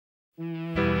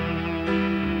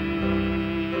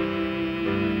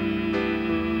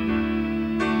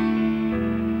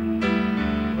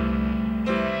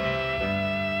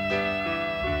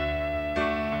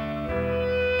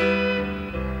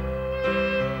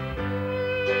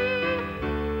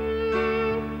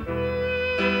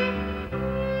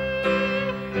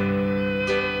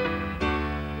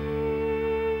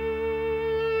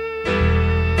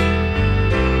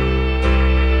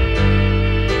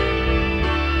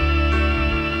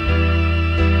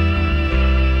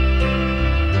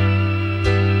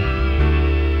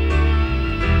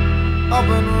I've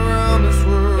been around this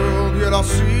world, yet I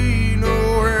see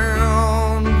no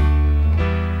end.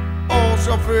 All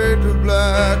shall fade to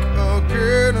black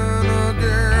again and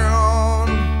again.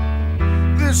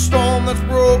 This storm that's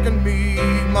broken me,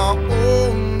 my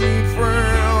only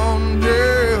friend,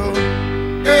 yeah.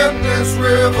 In this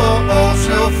river all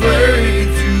shall fade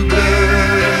to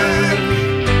black.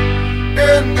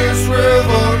 In this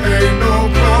river ain't no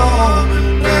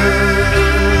coming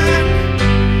back.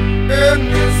 In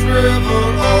this river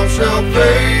all shall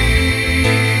fade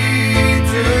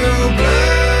to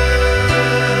black.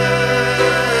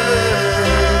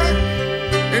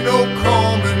 Ain't no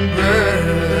coming back.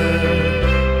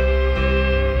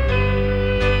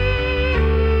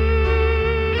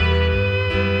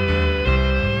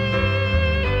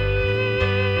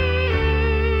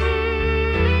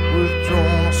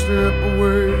 Withdrawn, I step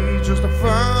away just to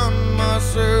find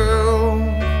myself.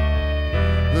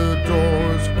 The door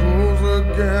is closed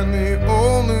again, the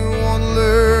only one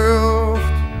left.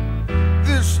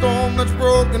 This storm that's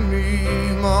broken me,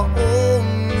 my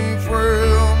only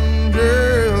friend,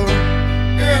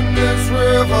 yeah. In this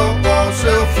river all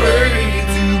shall fade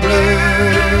to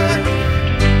black.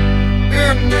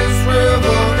 In this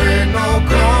river ain't no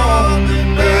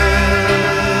coming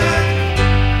back.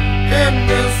 In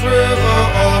this river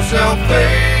all shall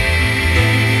fade